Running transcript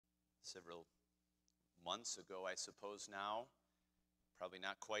several months ago, I suppose now, probably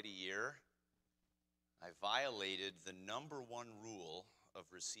not quite a year, I violated the number one rule of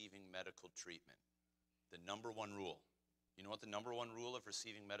receiving medical treatment. The number one rule. You know what the number one rule of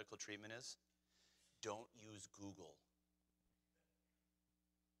receiving medical treatment is? Don't use Google.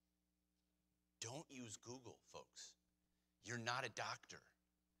 Don't use Google, folks. You're not a doctor.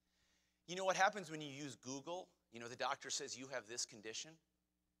 You know what happens when you use Google? You know, the doctor says you have this condition.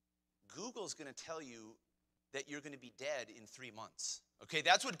 Google's going to tell you that you're going to be dead in 3 months. Okay,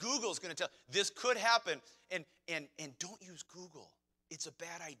 that's what Google's going to tell. This could happen, and don't use Google. It's a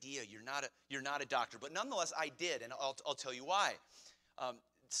bad idea. You're not a doctor. But nonetheless, I did, and I'll tell you why.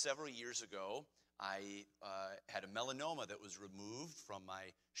 Several years ago, I had a melanoma that was removed from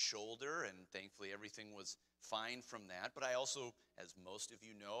my shoulder, and thankfully everything was fine from that. But I also, as most of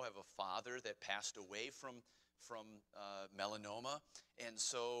you know, have a father that passed away from melanoma. And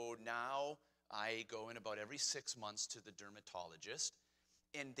so now I go in about every 6 months to the dermatologist,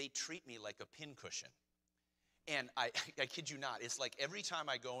 and they treat me like a pincushion. And I kid you not, it's like every time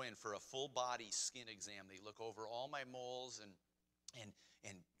I go in for a full body skin exam, they look over all my moles and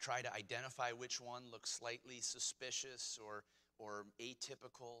try to identify which one looks slightly suspicious or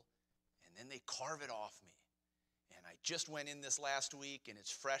atypical, and then they carve it off me. And I just went in this last week, and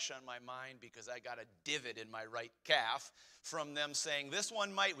it's fresh on my mind because I got a divot in my right calf from them saying, this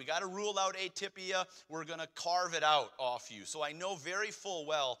one we got to rule out atypia, we're going to carve it out off you. So I know very full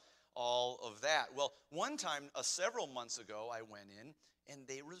well all of that. Well, one time, several months ago, I went in, and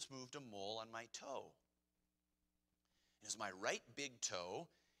they removed a mole on my toe. It was my right big toe,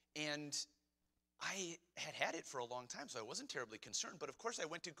 and I had it for a long time, so I wasn't terribly concerned. But of course, I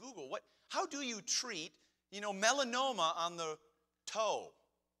went to Google. How do you treat, melanoma on the toe?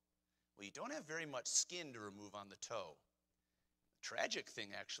 Well, you don't have very much skin to remove on the toe. The tragic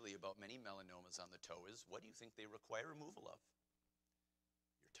thing, actually, about many melanomas on the toe is, what do you think they require removal of?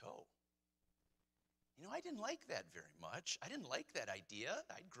 Your toe. I didn't like that very much. I didn't like that idea.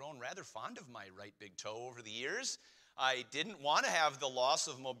 I'd grown rather fond of my right big toe over the years. I didn't want to have the loss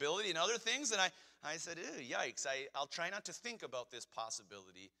of mobility and other things, and I said, yikes, I'll try not to think about this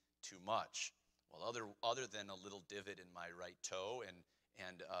possibility too much. Well, other than a little divot in my right toe and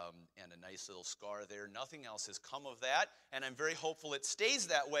a nice little scar there, nothing else has come of that, and I'm very hopeful it stays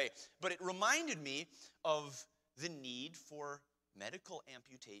that way. But it reminded me of the need for medical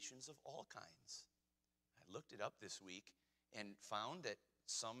amputations of all kinds. I looked it up this week and found that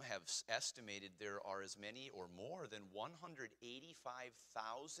some have estimated there are as many or more than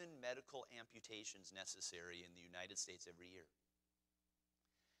 185,000 medical amputations necessary in the United States every year.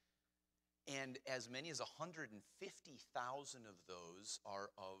 And as many as 150,000 of those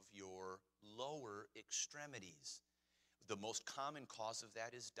are of your lower extremities. The most common cause of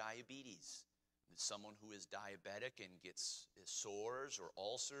that is diabetes. Someone who is diabetic and gets sores or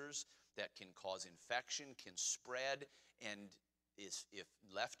ulcers that can cause infection, can spread, and if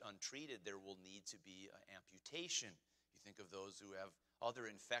left untreated, there will need to be an amputation. You think of those who have other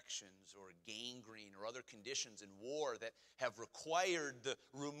infections or gangrene or other conditions in war that have required the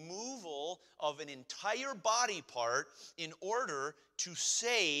removal of an entire body part in order to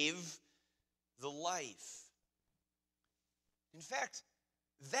save the life. In fact,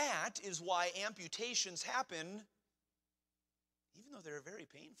 that is why amputations happen, even though they're very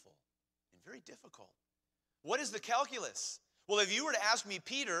painful and very difficult. What is the calculus? Well, if you were to ask me,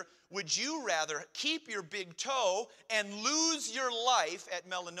 Peter, would you rather keep your big toe and lose your life at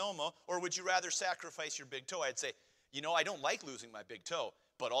melanoma, or would you rather sacrifice your big toe? I'd say, I don't like losing my big toe,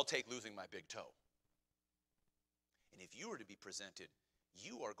 but I'll take losing my big toe. And if you were to be presented,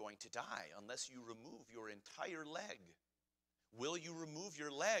 you are going to die unless you remove your entire leg. Will you remove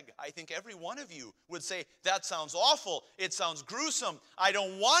your leg? I think every one of you would say, that sounds awful. It sounds gruesome. I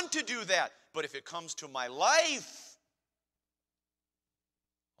don't want to do that. But if it comes to my life,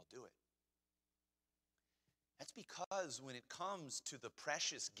 I'll do it. That's because when it comes to the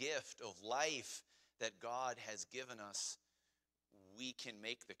precious gift of life that God has given us, we can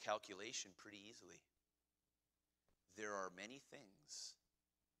make the calculation pretty easily. There are many things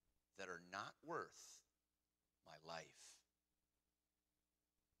that are not worth my life.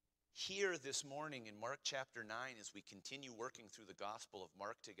 Here this morning in Mark chapter 9, as we continue working through the Gospel of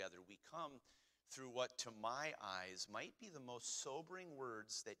Mark together, we come through what to my eyes might be the most sobering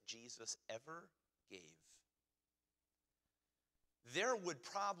words that Jesus ever gave. There would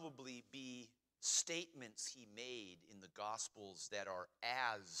probably be statements he made in the Gospels that are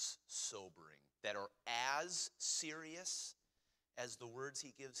as sobering, that are as serious as the words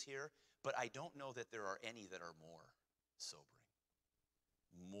he gives here, but I don't know that there are any that are more sobering,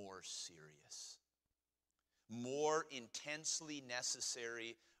 more more serious, more intensely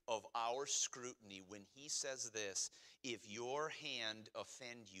necessary of our scrutiny when he says this: if your hand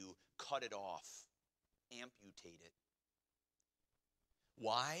offend you, cut it off, amputate it.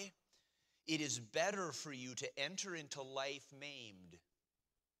 Why? It is better for you to enter into life maimed,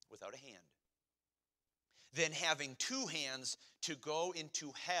 without a hand, than having two hands to go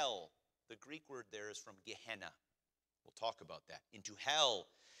into hell. The Greek word there is from Gehenna. We'll talk about that. Into hell,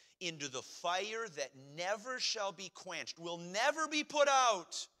 into the fire that never shall be quenched, will never be put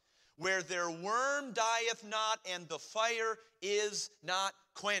out, where their worm dieth not and the fire is not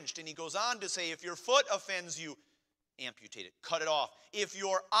quenched. And he goes on to say, if your foot offends you, amputate it, cut it off. If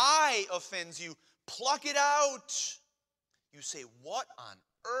your eye offends you, pluck it out. You say, what on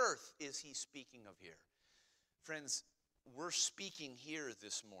earth is he speaking of here? Friends, we're speaking here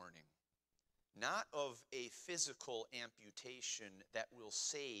this morning not of a physical amputation that will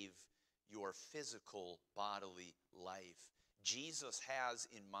save your physical bodily life. Jesus has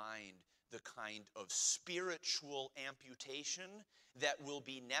in mind the kind of spiritual amputation that will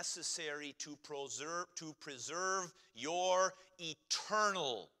be necessary to preserve your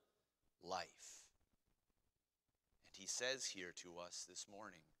eternal life. And he says here to us this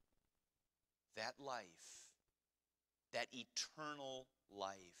morning, that life, that eternal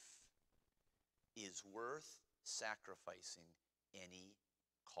life, is worth sacrificing any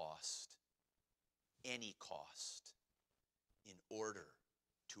cost in order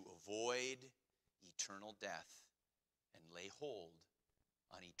to avoid eternal death and lay hold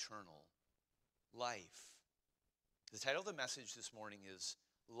on eternal life. The title of the message this morning is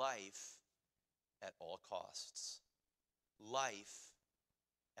Life at All Costs. Life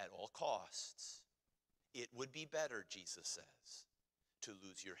at all costs. It would be better, Jesus says, to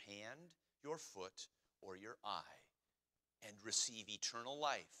lose your hand, your foot, or your eye and receive eternal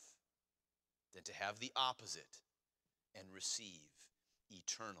life than to have the opposite and receive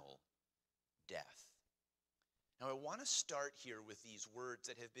eternal death. Now, I want to start here with these words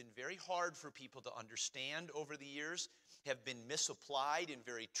that have been very hard for people to understand over the years, have been misapplied in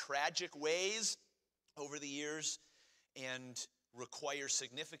very tragic ways over the years, and require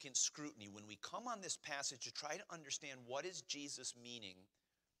significant scrutiny. When we come on this passage to try to understand what is Jesus meaning,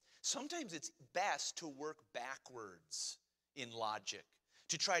 sometimes it's best to work backwards in logic,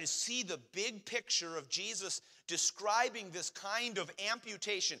 to try to see the big picture of Jesus describing this kind of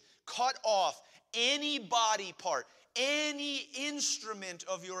amputation, cut off any body part, any instrument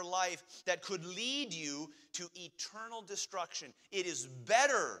of your life that could lead you to eternal destruction. It is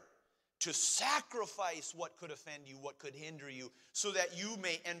better to sacrifice what could offend you, what could hinder you, so that you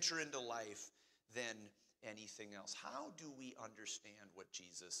may enter into life than anything else. How do we understand what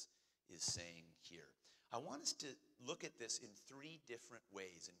Jesus is saying here? I want us to look at this in three different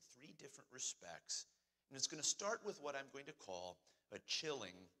ways, in three different respects. And it's going to start with what I'm going to call a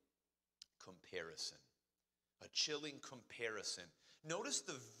chilling comparison. A chilling comparison. Notice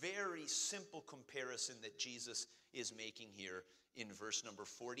the very simple comparison that Jesus is making here in verse number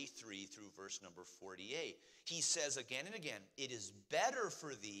 43 through verse number 48. He says again and again, it is better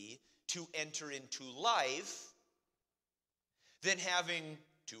for thee to enter into life than having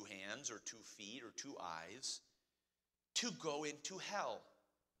two hands or 2 feet or 2 eyes to go into hell.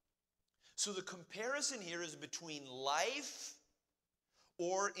 So the comparison here is between life,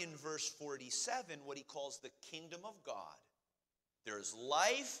 or in verse 47, what he calls the kingdom of God. There is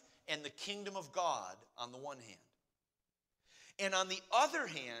life and the kingdom of God on the one hand. And on the other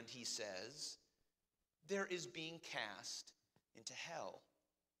hand, he says, there is being cast into hell.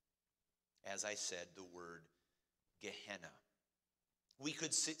 As I said, the word Gehenna. We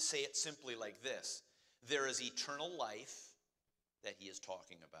could say it simply like this. There is eternal life that he is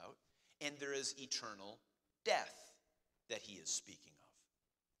talking about, and there is eternal death that he is speaking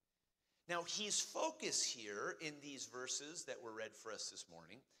of. Now, his focus here in these verses that were read for us this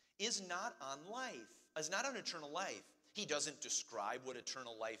morning is not on life, is not on eternal life. He doesn't describe what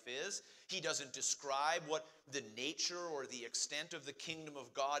eternal life is. He doesn't describe what the nature or the extent of the kingdom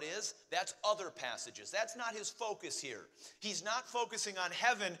of God is. That's other passages. That's not his focus here. He's not focusing on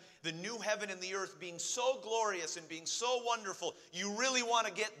heaven, the new heaven and the earth being so glorious and being so wonderful. You really want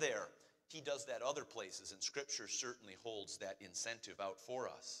to get there. He does that other places, and Scripture certainly holds that incentive out for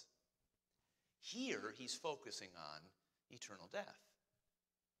us. Here, he's focusing on eternal death.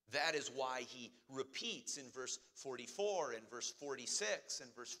 That is why he repeats in verse 44 and verse 46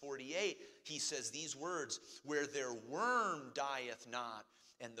 and verse 48, he says these words, where their worm dieth not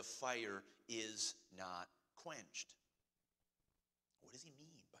and the fire is not quenched. What does he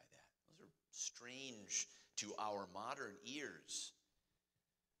mean by that? Those are strange to our modern ears.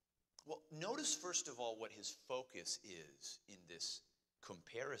 Well, notice first of all what his focus is in this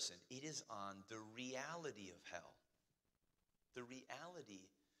comparison. It is on the reality of hell, the reality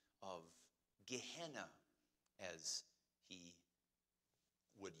of Gehenna, as he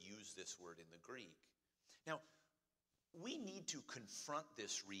would use this word in the Greek. Now, we need to confront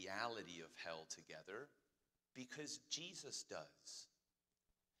this reality of hell together because Jesus does.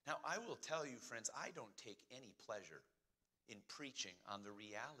 Now, I will tell you, friends, I don't take any pleasure in preaching on the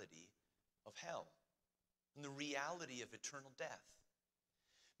reality of hell and the reality of eternal death,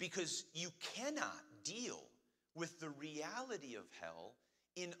 because you cannot deal with the reality of hell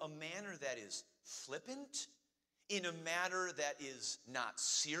in a manner that is flippant, in a manner that is not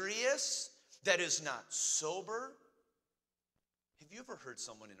serious, that is not sober. Have you ever heard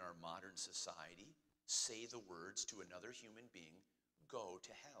someone in our modern society say the words to another human being, "Go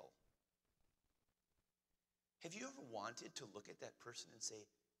to hell"? Have you ever wanted to look at that person and say,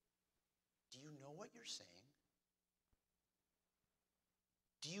 "Do you know what you're saying?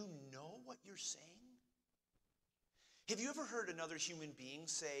 Do you know what you're saying?" Have you ever heard another human being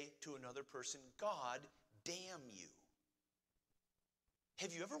say to another person, "God damn you"?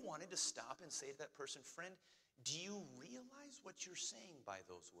 Have you ever wanted to stop and say to that person, "Friend, do you realize what you're saying by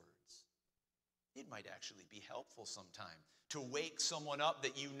those words?" It might actually be helpful sometime to wake someone up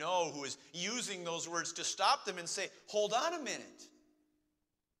that you know who is using those words to stop them and say, "Hold on a minute.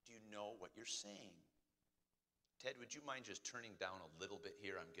 Do you know what you're saying?" Ted, would you mind just turning down a little bit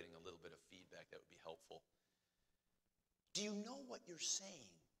here? I'm getting a little bit of feedback. That would be helpful. Do you know what you're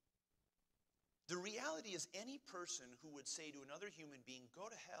saying? The reality is, any person who would say to another human being, "Go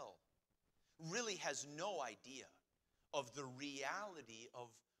to hell," really has no idea of the reality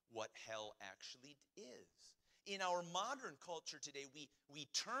of what hell actually is. In our modern culture today, we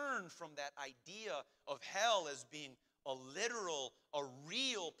turn from that idea of hell as being a literal, a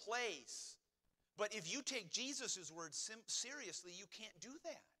real place. But if you take Jesus' words seriously, you can't do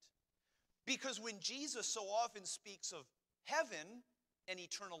that. Because when Jesus so often speaks of heaven and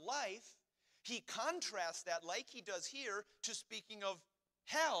eternal life, he contrasts that, like he does here, to speaking of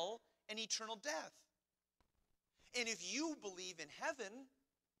hell and eternal death. And if you believe in heaven,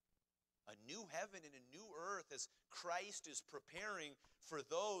 a new heaven and a new earth, as Christ is preparing for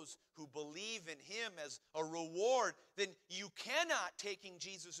those who believe in him as a reward, then you cannot, taking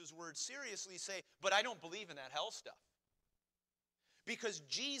Jesus' words seriously, say, "But I don't believe in that hell stuff." Because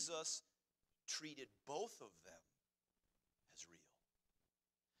Jesus treated both of them as real.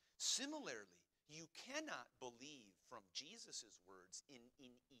 Similarly, you cannot believe from Jesus' words in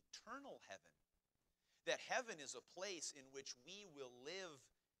eternal heaven, that heaven is a place in which we will live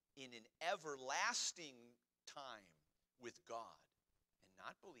in an everlasting time with God, and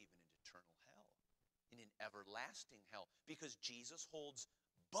not believe in an eternal hell, in an everlasting hell, because Jesus holds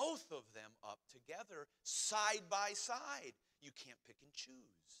both of them up together side by side. You can't pick and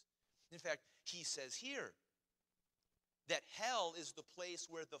choose. In fact, he says here that hell is the place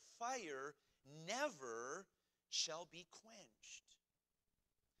where the fire never shall be quenched.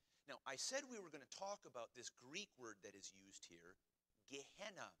 Now, I said we were going to talk about this Greek word that is used here,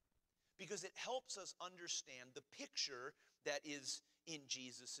 Gehenna, because it helps us understand the picture that is in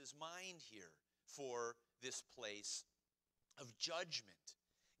Jesus' mind here for this place of judgment.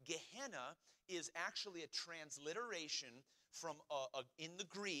 Gehenna is actually a transliteration from in the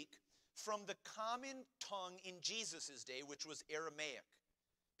Greek from the common tongue in Jesus' day, which was Aramaic.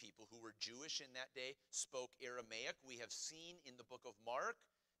 People who were Jewish in that day spoke Aramaic. We have seen in the book of Mark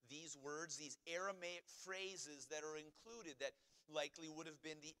these words, these Aramaic phrases that are included that likely would have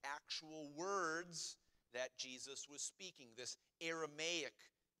been the actual words that Jesus was speaking, this Aramaic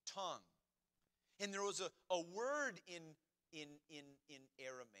tongue. And there was a word in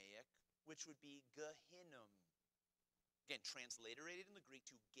Aramaic which would be Gehinnom. Again, transliterated in the Greek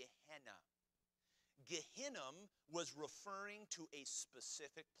to Gehenna. Gehinnom was referring to a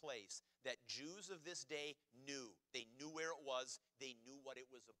specific place that Jews of this day knew. They knew where it was. They knew what it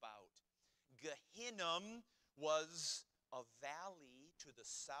was about. Gehinnom was a valley to the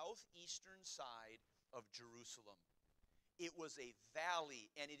southeastern side of Jerusalem. It was a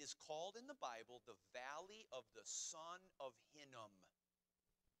valley, and it is called in the Bible the Valley of the Son of Hinnom.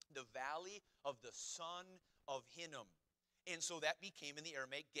 The Valley of the Son of Hinnom. And so that became in the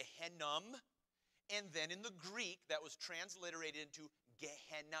Aramaic Gehennom, and then in the Greek that was transliterated into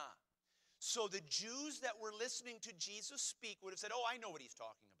Gehenna. So the Jews that were listening to Jesus speak would have said, "Oh, I know what he's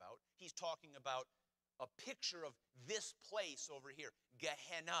talking about. He's talking about a picture of this place over here,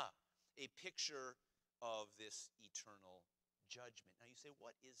 Gehenna, a picture of this eternal judgment." Now you say,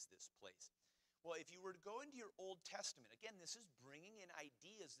 what is this place? Well, if you were to go into your Old Testament, again, this is bringing in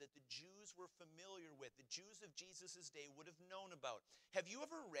ideas that the Jews were familiar with, the Jews of Jesus' day would have known about. Have you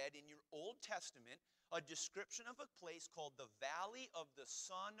ever read in your Old Testament a description of a place called the Valley of the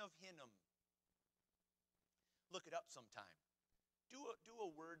Son of Hinnom? Look it up sometime. Do a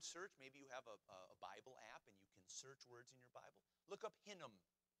word search. Maybe you have a Bible app and you can search words in your Bible. Look up Hinnom,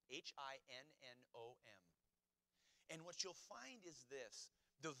 Hinnom. And what you'll find is this.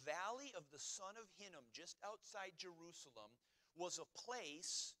 The Valley of the Son of Hinnom, just outside Jerusalem, was a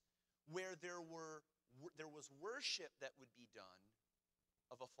place where there was worship that would be done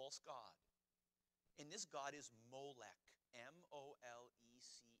of a false god. And this god is Molech, Molech.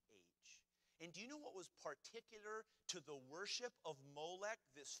 And do you know what was particular to the worship of Molech,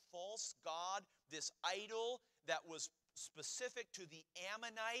 this false god, this idol that was specific to the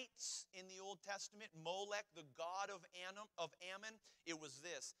Ammonites in the Old Testament? Molech, the god of Ammon, it was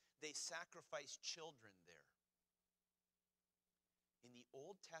this: they sacrificed children there. In the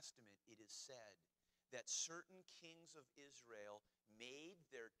Old Testament, it is said that certain kings of Israel made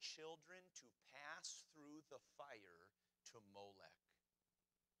their children to pass through the fire to Molech.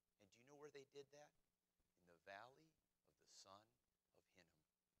 And do you know where they did that? In the Valley of the Son of Hinnom.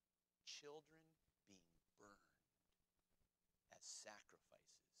 Children being burned as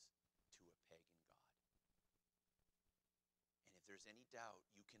sacrifices to a pagan god. And if there's any doubt,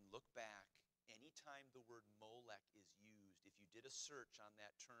 you can look back. Anytime the word Molech is used, if you did a search on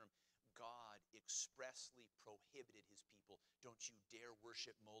that term, God expressly prohibited his people. Don't you dare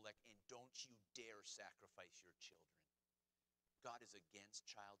worship Molech, and don't you dare sacrifice your children. God is against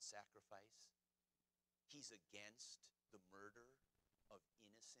child sacrifice. He's against the murder of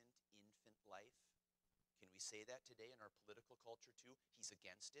innocent infant life. Can we say that today in our political culture too? He's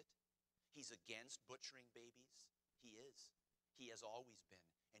against it. He's against butchering babies. He is. He has always been,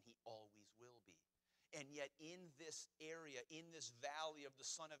 and he always will be. And yet in this area, in this valley of the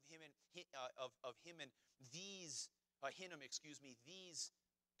son of Hinnom, these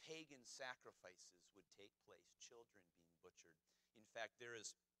pagan sacrifices would take place, children being butchered. In fact, there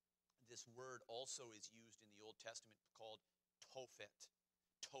is this word also is used in the Old Testament called Tophet.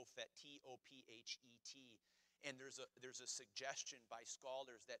 Tophet, Tophet. And there's a suggestion by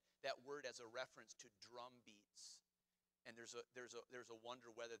scholars that that word has a reference to drum beats. And there's a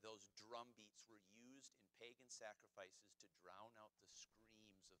wonder whether those drum beats were used in pagan sacrifices to drown out the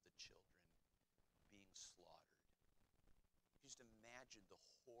screams of the children being slaughtered. Just imagine the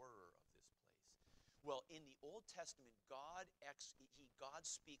horror of this place. Well, in the Old Testament, God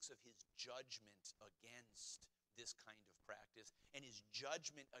speaks of his judgment against this kind of practice, and his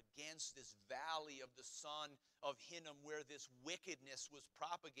judgment against this valley of the son of Hinnom where this wickedness was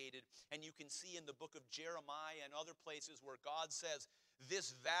propagated. And you can see in the book of Jeremiah and other places where God says,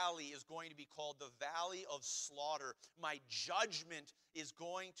 this valley is going to be called the valley of slaughter. My judgment is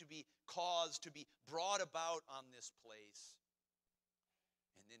going to be caused to be brought about on this place.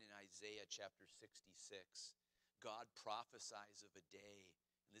 And then in Isaiah chapter 66, God prophesies of a day.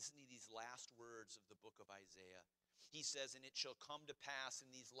 Listen to these last words of the book of Isaiah. He says, and it shall come to pass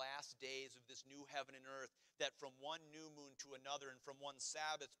in these last days of this new heaven and earth, that from one new moon to another, and from one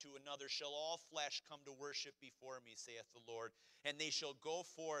Sabbath to another, shall all flesh come to worship before me, saith the Lord. And they shall go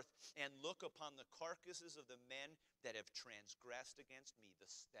forth and look upon the carcasses of the men that have transgressed against me,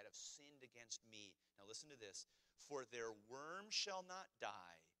 that have sinned against me. Now listen to this. For their worm shall not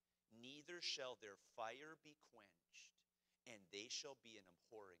die, neither shall their fire be quenched, and they shall be an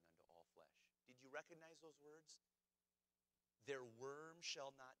abhorring unto all flesh. Did you recognize those words? Their worm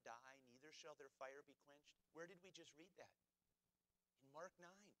shall not die, neither shall their fire be quenched. Where did we just read that? In Mark 9.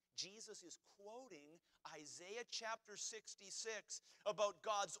 Jesus is quoting Isaiah chapter 66 about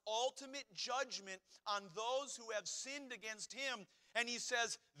God's ultimate judgment on those who have sinned against him. And he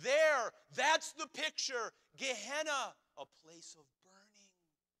says, that's the picture. Gehenna, a place of burning.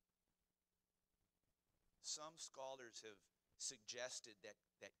 Some scholars have suggested that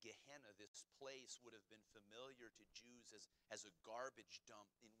Gehenna, this place, would have been familiar to Jews as a garbage dump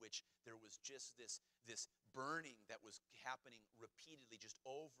in which there was just this burning that was happening repeatedly, just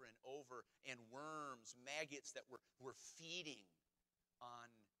over and over, and worms, maggots that were feeding on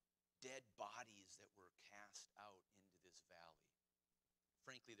dead bodies that were cast out into this valley.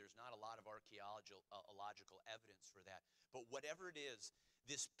 Frankly, there's not a lot of archaeological evidence for that. But whatever it is,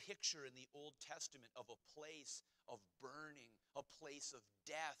 this picture in the Old Testament of a place of burning, a place of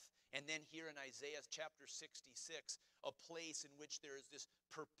death, and then here in Isaiah chapter 66, a place in which there is this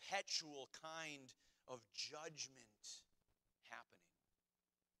perpetual kind of judgment happening.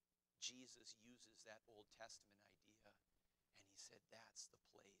 Jesus uses that Old Testament idea, and he said, that's the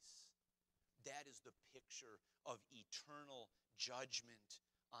place. That is the picture of eternal judgment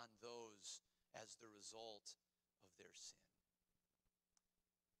on those as the result of their sin.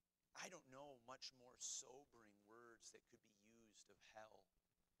 I don't know much more sobering words that could be used of hell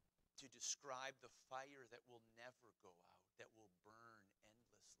to describe the fire that will never go out, that will burn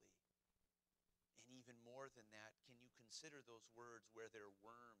endlessly. And even more than that, can you consider those words where their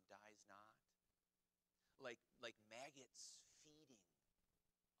worm dies not? Like maggots feeding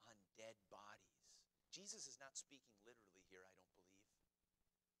on dead bodies. Jesus is not speaking literally here, I don't believe.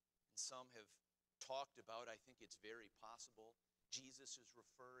 And some have talked about, I think it's very possible, Jesus is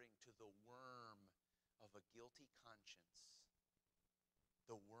referring to the worm of a guilty conscience.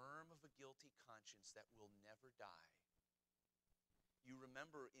 The worm of a guilty conscience that will never die. You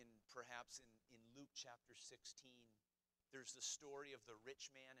remember perhaps in Luke chapter 16, there's the story of the rich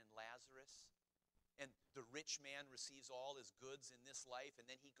man and Lazarus. And the rich man receives all his goods in this life,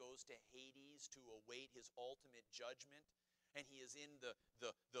 and then he goes to Hades to await his ultimate judgment. And he is in the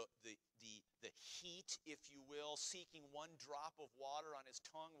heat, if you will, seeking one drop of water on his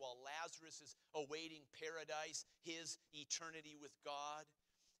tongue, while Lazarus is awaiting paradise, his eternity with God.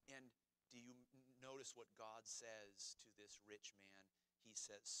 And do you notice what God says to this rich man? He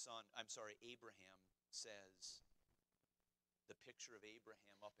says, Abraham says, the picture of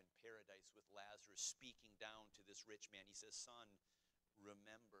Abraham up in paradise with Lazarus speaking down to this rich man. He says, son,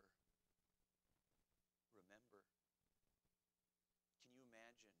 remember. Can you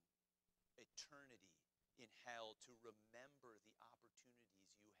imagine eternity in hell to remember the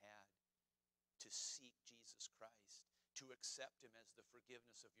opportunities you had to seek Jesus Christ, to accept him as the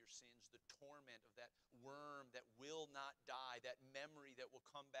forgiveness of your sins, the torment of that worm that will not die, that memory that will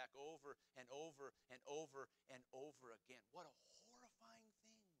come back over and over and over and over again. What a horrifying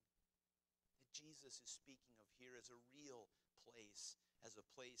thing that Jesus is speaking of here as a real place, as a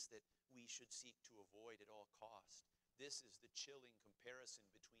place that we should seek to avoid at all cost. This is the chilling comparison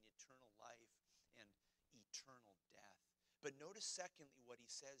between eternal life and eternal death. But notice secondly what he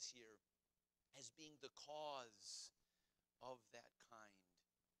says here as being the cause of that kind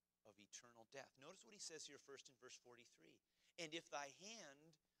of eternal death. Notice what he says here first in verse 43. And if thy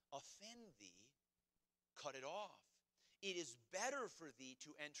hand offend thee, cut it off. It is better for thee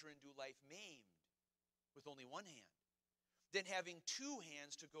to enter into life maimed with only one hand than having two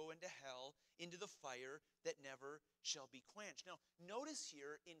hands to go into hell, into the fire that never shall be quenched. Now, notice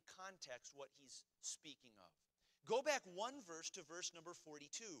here in context what he's speaking of. Go back one verse to verse number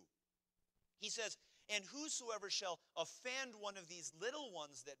 42. He says, and whosoever shall offend one of these little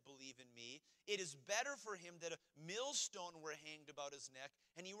ones that believe in me, it is better for him that a millstone were hanged about his neck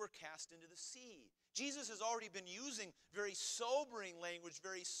and he were cast into the sea. Jesus has already been using very sobering language,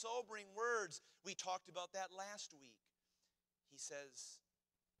 very sobering words. We talked about that last week. He says,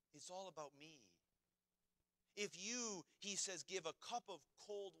 it's all about me. If you, he says, give a cup of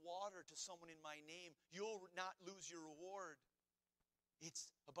cold water to someone in my name, you'll not lose your reward.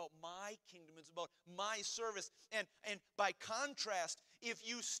 It's about my kingdom. It's about my service. And by contrast, if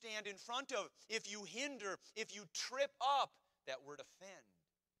you stand in front of, if you hinder, if you trip up, that word offend,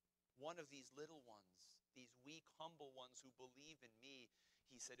 one of these little ones, these weak, humble ones who believe in me,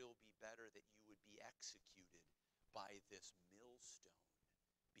 he said it will be better that you would be executed by this millstone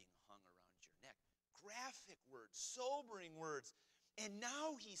being hung around your neck. Graphic words, sobering words. And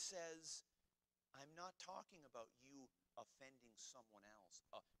now he says, I'm not talking about you offending someone else,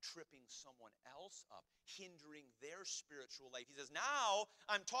 tripping someone else up, hindering their spiritual life. He says, now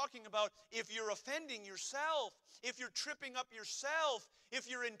I'm talking about if you're offending yourself, if you're tripping up yourself,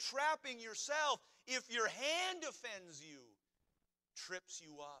 if you're entrapping yourself, if your hand offends you, trips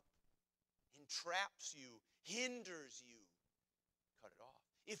you up, entraps you, hinders you, cut it off.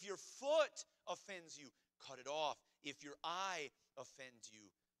 If your foot offends you, cut it off. If your eye offends you,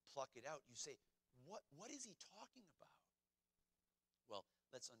 pluck it out. You say, what is he talking about? Well,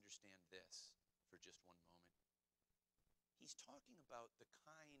 let's understand this for just one moment. He's talking about the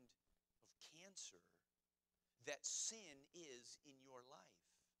kind of cancer that sin is in your life.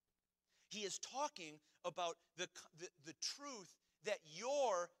 He is talking about the truth that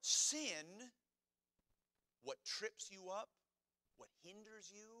your sin, what trips you up, what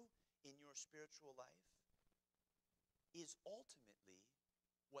hinders you in your spiritual life, is ultimately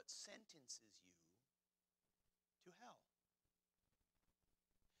what sentences you to hell.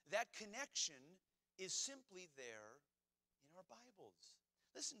 That connection is simply there in our Bibles.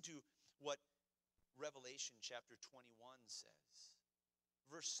 Listen to what Revelation chapter 21 says.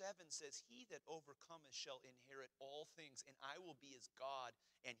 Verse 7 says, he that overcometh shall inherit all things, and I will be his God,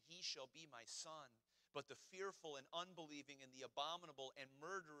 and he shall be my son. but the fearful and unbelieving and the abominable and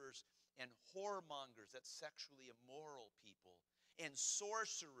murderers and whoremongers, that's sexually immoral people, and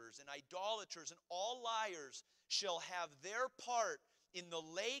sorcerers and idolaters and all liars shall have their part in the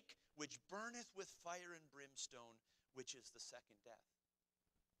lake which burneth with fire and brimstone, which is the second death.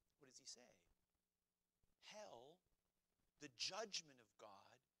 What does he say? Hell, the judgment of God,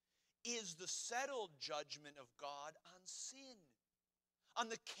 is the settled judgment of God on sin, on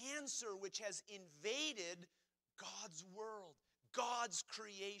the cancer which has invaded God's world, God's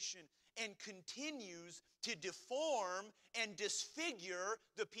creation, and continues to deform and disfigure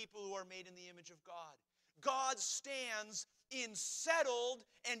the people who are made in the image of God. God stands in settled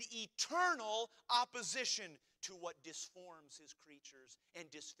and eternal opposition to what disforms his creatures and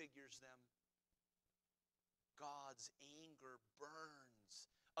disfigures them. God's anger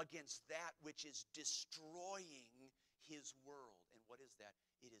burns against that which is destroying his world. And what is that?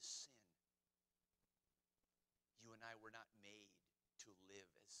 It is sin. You and I were not made to live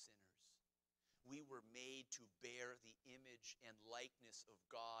as sinners. We were made to bear the image and likeness of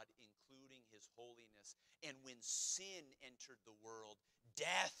God, including his holiness. And when sin entered the world,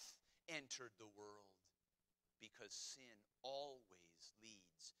 death entered the world, because sin always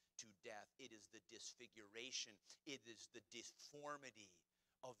leads to death. It is the disfiguration, it is the deformity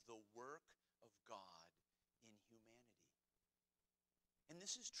of the work of God in humanity. And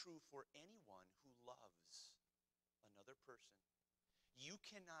this is true for anyone who loves another person. You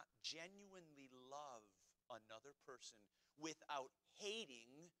cannot genuinely love another person without hating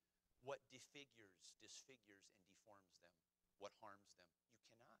what disfigures and deforms them, what harms them. You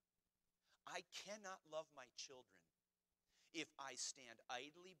cannot. I cannot love my children if I stand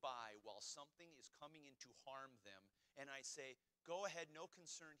idly by while something is coming in to harm them and I say, go ahead, no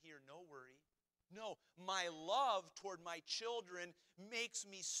concern here, no worry. No, my love toward my children makes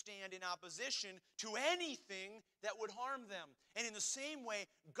me stand in opposition to anything that would harm them. And in the same way,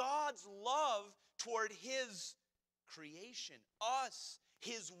 God's love toward his creation, us,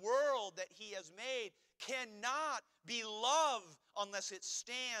 his world that he has made, cannot be love unless it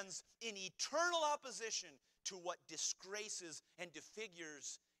stands in eternal opposition to what disgraces and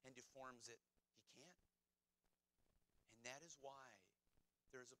disfigures and deforms it. He can't. And that is why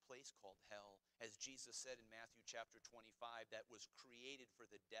there is a place called hell, as Jesus said in Matthew chapter 25, that was created for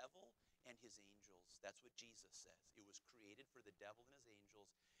the devil and his angels. That's what Jesus says. It was created for the devil and his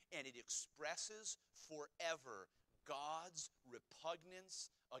angels, and it expresses forever God's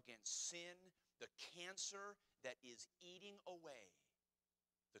repugnance against sin, the cancer that is eating away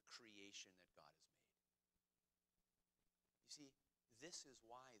the creation that God has made. You see, this is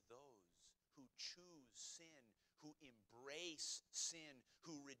why those who choose sin, who embrace sin,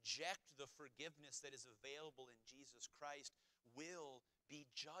 who reject the forgiveness that is available in Jesus Christ, will be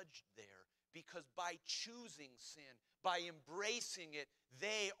judged there. Because by choosing sin, by embracing it,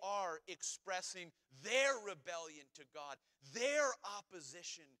 they are expressing their rebellion to God, their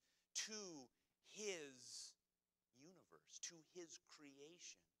opposition to his universe, to his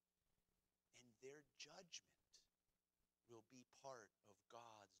creation. And their judgment will be part of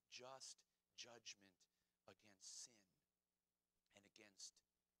God's just judgment against sin and against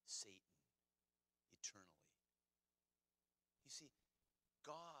Satan eternally. You see,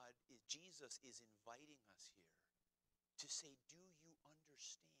 Jesus is inviting us here to say, do you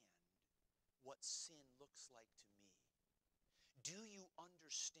understand what sin looks like to me? Do you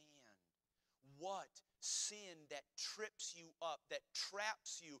understand what sin that trips you up, that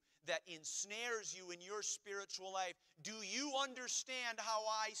traps you, that ensnares you in your spiritual life? Do you understand how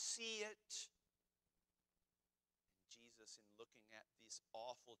I see it? Jesus, in looking at this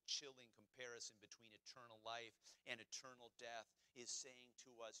awful, chilling comparison between eternal life and eternal death, is saying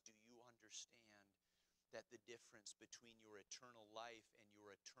to us, do you understand that the difference between your eternal life and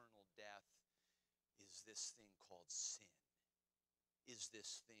your eternal death is this thing called sin, is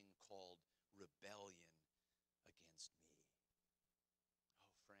this thing called rebellion against me?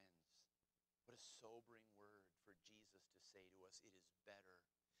 Oh, friends, what a sobering word for Jesus to say to us.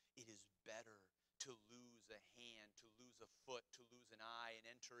 It is better to lose a hand, to lose a foot, to lose an eye, and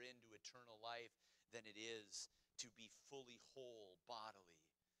enter into eternal life than it is to be fully whole bodily,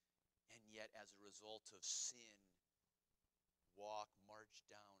 and yet as a result of sin, march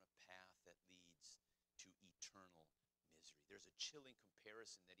down a path that leads to eternal misery. There's a chilling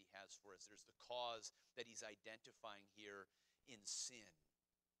comparison that he has for us. There's the cause that he's identifying here in sin.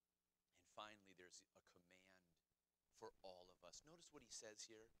 And finally, there's a command for all of us. Notice what he says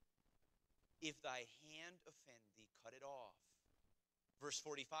here. If thy hand offend thee, cut it off. Verse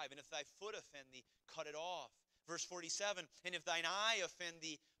 45, and if thy foot offend thee, cut it off. Verse 47, and if thine eye offend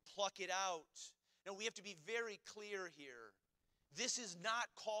thee, pluck it out. Now, we have to be very clear here. This is not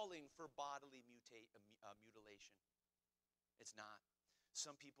calling for bodily mutilation. It's not.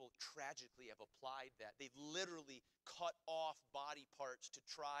 Some people tragically have applied that. They've literally cut off body parts to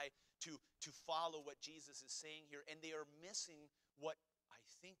try to follow what Jesus is saying here, and they are missing what I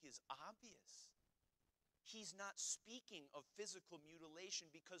think is obvious. He's not speaking of physical mutilation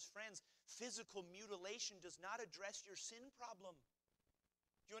because, friends, physical mutilation does not address your sin problem.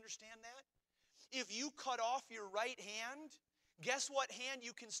 Do you understand that? If you cut off your right hand, guess what hand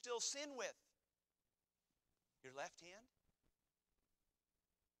you can still sin with? Your left hand?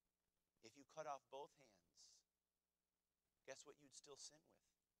 If you cut off both hands, guess what you'd still sin with?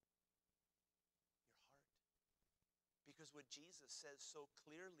 Your heart. Because what Jesus says so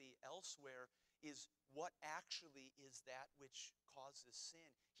clearly elsewhere is what actually is that which causes sin.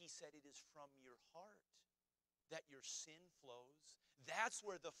 He said it is from your heart that your sin flows. That's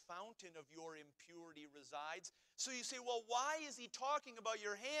where the fountain of your impurity resides. So you say, well, why is he talking about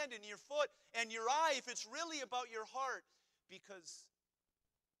your hand and your foot and your eye if it's really about your heart? Because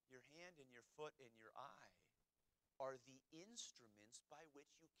your hand and your foot and your eye are the instruments by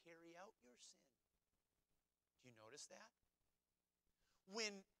which you carry out your sin. Do you notice that?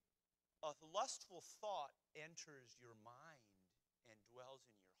 When a lustful thought enters your mind and dwells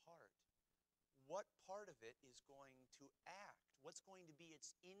in your heart, what part of it is going to act? What's going to be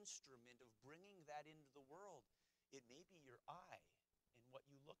its instrument of bringing that into the world? It may be your eye and what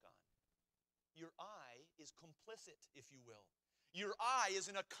you look on. Your eye is complicit, if you will. Your eye is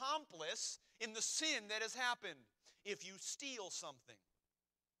an accomplice in the sin that has happened. If you steal something,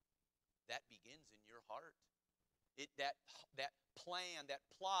 that begins in your heart. That plan, that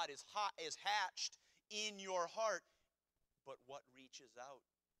plot is hatched in your heart. But what reaches out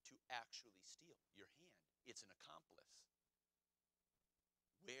to actually steal? Your hand. It's an accomplice.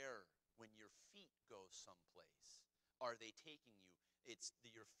 Where, when your feet go someplace, are they taking you?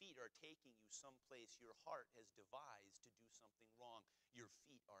 Your feet are taking you someplace your heart has devised to do something wrong. Your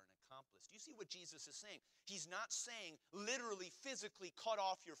feet are an accomplice. Do you see what Jesus is saying? He's not saying literally physically cut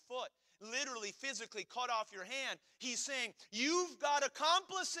off your foot, literally physically cut off your hand. He's saying you've got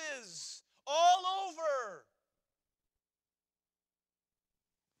accomplices all over.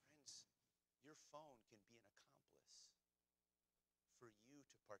 Friends, your phone can be an accomplice for you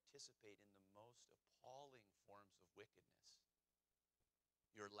to participate in the most appalling forms of wickedness.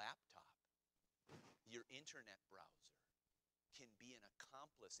 Your laptop, your internet browser can be an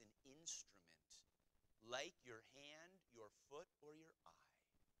accomplice, an instrument, like your hand, your foot, or your eye.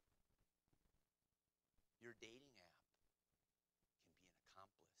 Your dating app can be an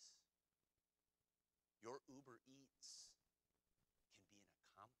accomplice. Your Uber Eats can be an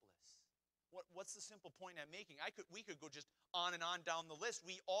accomplice. What's the simple point I'm making? We could go just on and on down the list.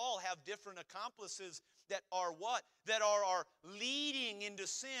 We all have different accomplices that are what? That are leading into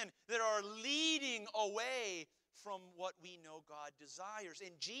sin, that are leading away from what we know God desires.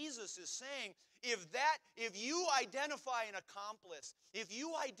 And Jesus is saying, if you identify an accomplice, if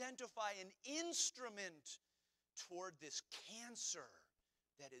you identify an instrument toward this cancer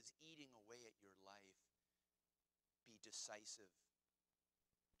that is eating away at your life, be decisive.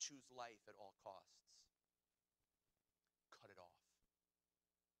 Choose life at all costs. Cut it off.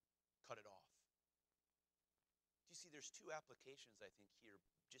 Cut it off. Do you see, there's two applications, I think, here,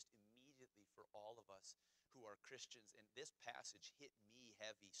 just immediately for all of us who are Christians. And this passage hit me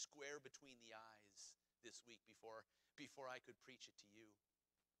heavy, square between the eyes this week before I could preach it to you.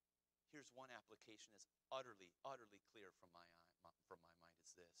 Here's one application that's utterly, utterly clear from my mind.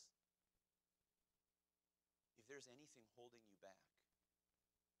 It's this. If there's anything holding you back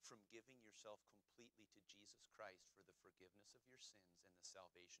from giving yourself completely to Jesus Christ for the forgiveness of your sins and the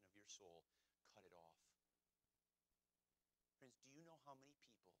salvation of your soul, cut it off. Friends, do you know how many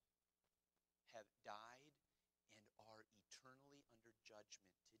people have died and are eternally under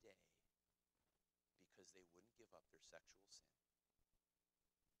judgment today because they wouldn't give up their sexual sin?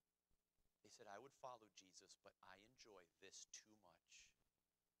 They said, I would follow Jesus, but I enjoy this too much.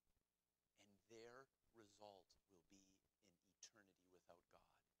 And their result will be an eternity without God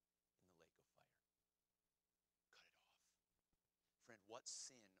in the lake of fire. Cut it off. Friend, what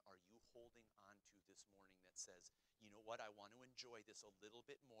sin are you holding on to this morning that says, you know what, I want to enjoy this a little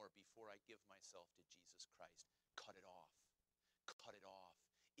bit more before I give myself to Jesus Christ? Cut it off. Cut it off.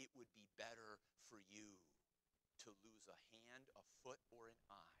 It would be better for you to lose a hand, a foot, or an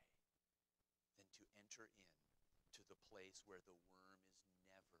eye than to enter in to the place where the worm is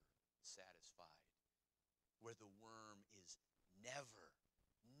never satisfied, where the worm is never,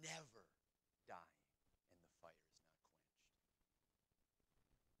 never dying, and the fire is not quenched.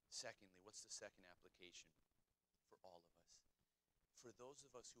 Secondly, what's the second application for all of us? For those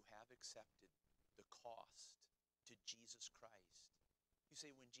of us who have accepted the cost to Jesus Christ. You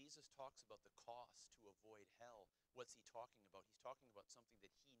say, when Jesus talks about the cost to avoid hell, what's he talking about? He's talking about something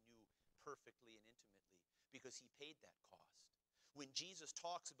that he knew perfectly and intimately because he paid that cost. When Jesus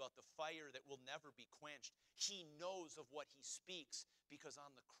talks about the fire that will never be quenched, he knows of what he speaks because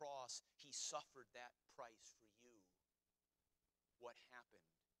on the cross he suffered that price for you. What happened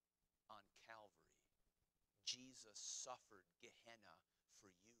on Calvary? Jesus suffered Gehenna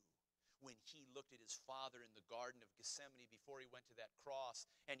for you. When he looked at his Father in the Garden of Gethsemane before he went to that cross,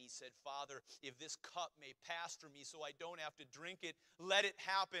 and he said, Father, if this cup may pass from me so I don't have to drink it, let it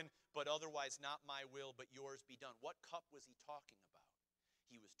happen, but otherwise not my will, but yours be done. What cup was he talking about?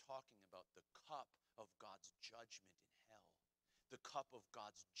 He was talking about the cup of God's judgment in hell, the cup of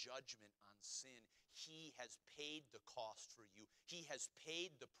God's judgment on sin. He has paid the cost for you. He has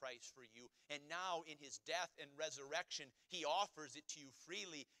paid the price for you. And now in his death and resurrection, he offers it to you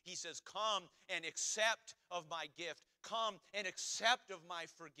freely. He says, come and accept of my gift. Come and accept of my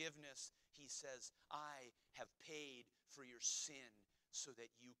forgiveness. He says, I have paid for your sin so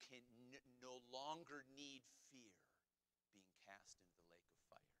that you can no longer need fear being cast into the lake of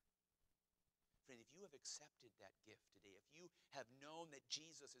fire. Friend, if you have accepted that gift today, if you have known that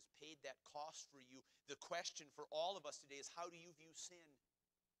Jesus has paid that cost for you, the question for all of us today is, how do you view sin?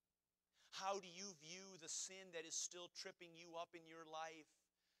 How do you view the sin that is still tripping you up in your life?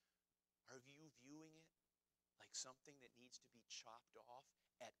 Are you viewing it like something that needs to be chopped off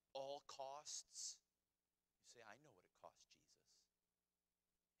at all costs? You say, I know what it cost Jesus.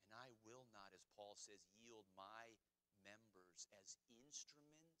 And I will not, as Paul says, yield my members as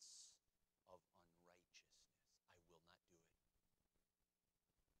instruments of unrighteousness. I will not do it.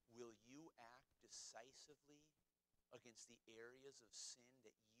 Will you act decisively against the areas of sin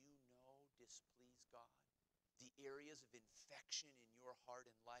that you know displease God? The areas of infection in your heart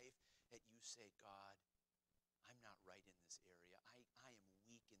and life that you say, God, I'm not right in this area. I am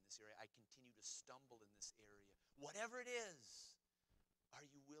weak in this area. I continue to stumble in this area. Whatever it is, are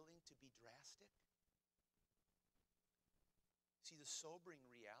you willing to be drastic? See, the sobering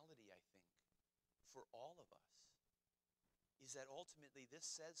reality, I think, for all of us is that ultimately this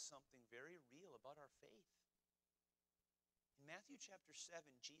says something very real about our faith. In Matthew chapter 7,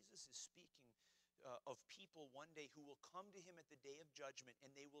 Jesus is speaking of people one day who will come to him at the day of judgment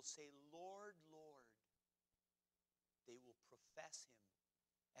and they will say, Lord, Lord. They will profess him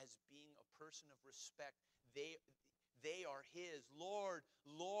as being a person of respect. They are his. Lord,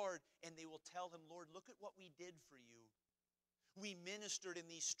 Lord. And they will tell him, Lord, look at what we did for you. We ministered in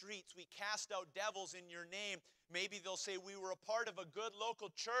these streets. We cast out devils in your name. Maybe they'll say we were a part of a good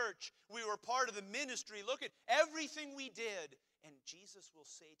local church. We were part of the ministry. Look at everything we did. And Jesus will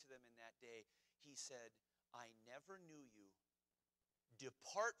say to them in that day, he said, I never knew you.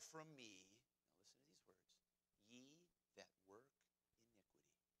 Depart from me. Now listen to these words. Ye that work iniquity.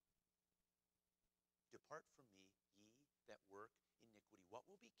 Depart from me, ye that work iniquity. What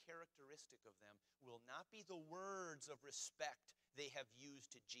will be characteristic of them will not be the words of respect they have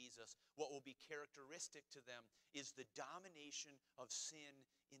used to Jesus. What will be characteristic to them is the domination of sin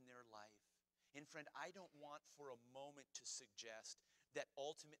in their life. And friend, I don't want for a moment to suggest that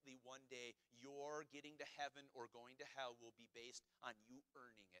ultimately one day your getting to heaven or going to hell will be based on you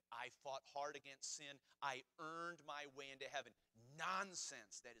earning it. I fought hard against sin. I earned my way into heaven.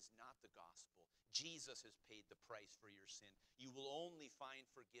 Nonsense. That is not the gospel. Jesus has paid the price for your sin. You will only find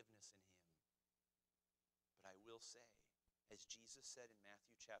forgiveness in him. But I will say, as Jesus said in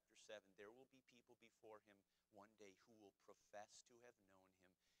Matthew chapter 7, there will be people before him one day who will profess to have known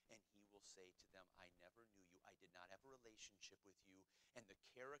him, and he will say to them, I never knew you. I did not have a relationship with you. And the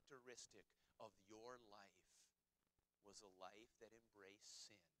characteristic of your life was a life that embraced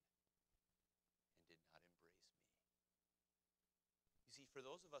sin and did not embrace me. You see, for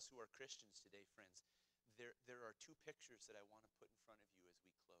those of us who are Christians today, friends, there are two pictures that I want to put in front of you as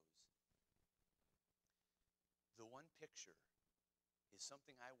we close. The one picture is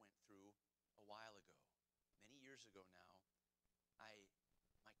something I went through a while ago. Many years ago now,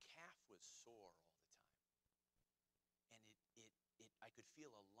 my calf was sore all the time. And I could feel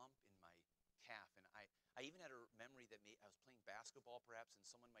a lump in my calf. And I even had a memory that I was playing basketball perhaps, and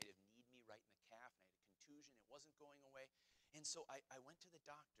someone might have kneed me right in the calf, and I had a contusion. It wasn't going away. And so I went to the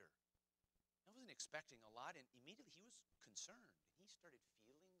doctor. I wasn't expecting a lot, and immediately he was concerned. And he started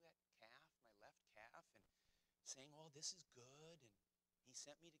feeling that calf, my left calf, and saying, oh, this is good. And he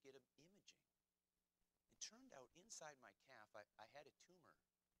sent me to get an imaging. It turned out inside my calf, I had a tumor.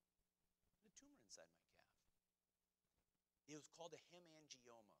 I had a tumor inside my calf. It was called a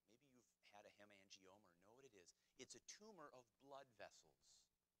hemangioma. Maybe you've had a hemangioma or know what it is. It's a tumor of blood vessels.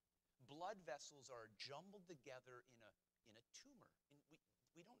 Blood vessels are jumbled together in a tumor. And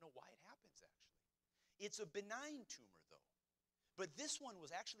we don't know why it happens, actually. It's a benign tumor, though. But this one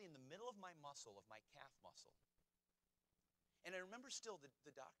was actually in the middle of my muscle, of my calf muscle. And I remember still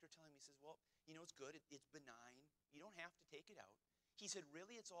the doctor telling me, he says, well, you know, it's good. It's benign. You don't have to take it out. He said,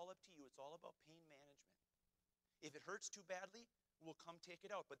 really, it's all up to you. It's all about pain management. If it hurts too badly, we'll come take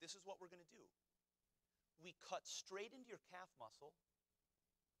it out. But this is what we're going to do. We cut straight into your calf muscle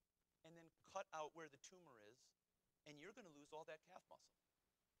and then cut out where the tumor is, and you're going to lose all that calf muscle.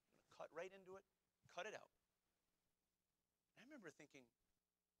 You're going to cut right into it, cut it out. And I remember thinking,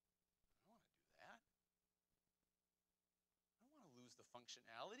 I don't want to do that. I don't want to lose the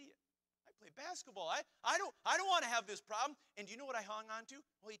functionality. I play basketball. I don't want to have this problem. And do you know what I hung on to?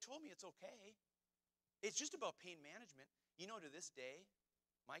 Well, he told me it's okay. It's just about pain management. You know, to this day,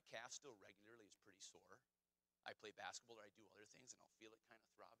 my calf still regularly is pretty sore. I play basketball or I do other things, and I'll feel it kind of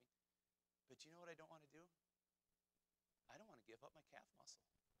throbbing. But you know what I don't want to do? I don't want to give up my calf muscle.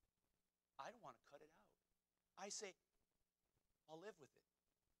 I don't want to cut it out. I say, I'll live with it.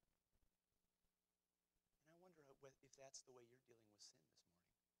 And I wonder if that's the way you're dealing with sin this morning.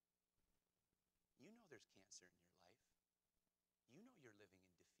 You know there's cancer in your life. You know you're living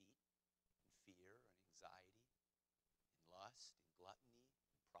in defeat and fear and anxiety and lust and gluttony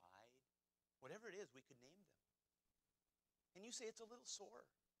and pride. Whatever it is, we could name them. And you say it's a little sore.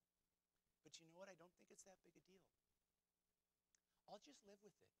 But you know what? I don't think it's that big a deal. I'll just live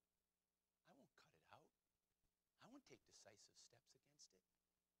with it. I won't cut it out. I won't take decisive steps against it.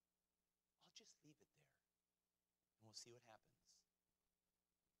 I'll just leave it there. And we'll see what happens.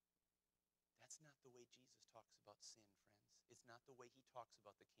 That's not the way Jesus talks about sin, friends. It's not the way he talks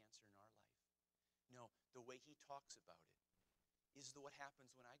about the cancer in our life. No, the way he talks about it is what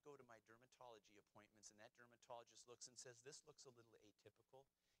happens when I go to my dermatology appointments and that dermatologist looks and says, this looks a little atypical.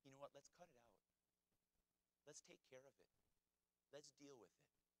 You know what? Let's cut it out. Let's take care of it. Let's deal with it.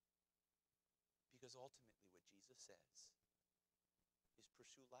 Because ultimately what Jesus says is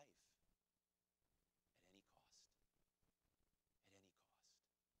pursue life at any cost. At any cost.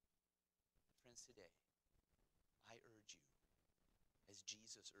 Friends, today, I urge you, as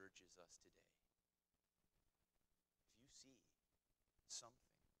Jesus urges us today, if you see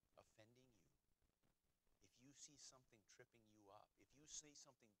something offending you, if you see something tripping you up, if you see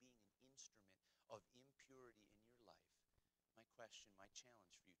something being an instrument of impurity in your life, my question, my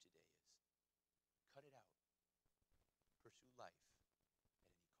challenge for you today is, cut it out. Pursue life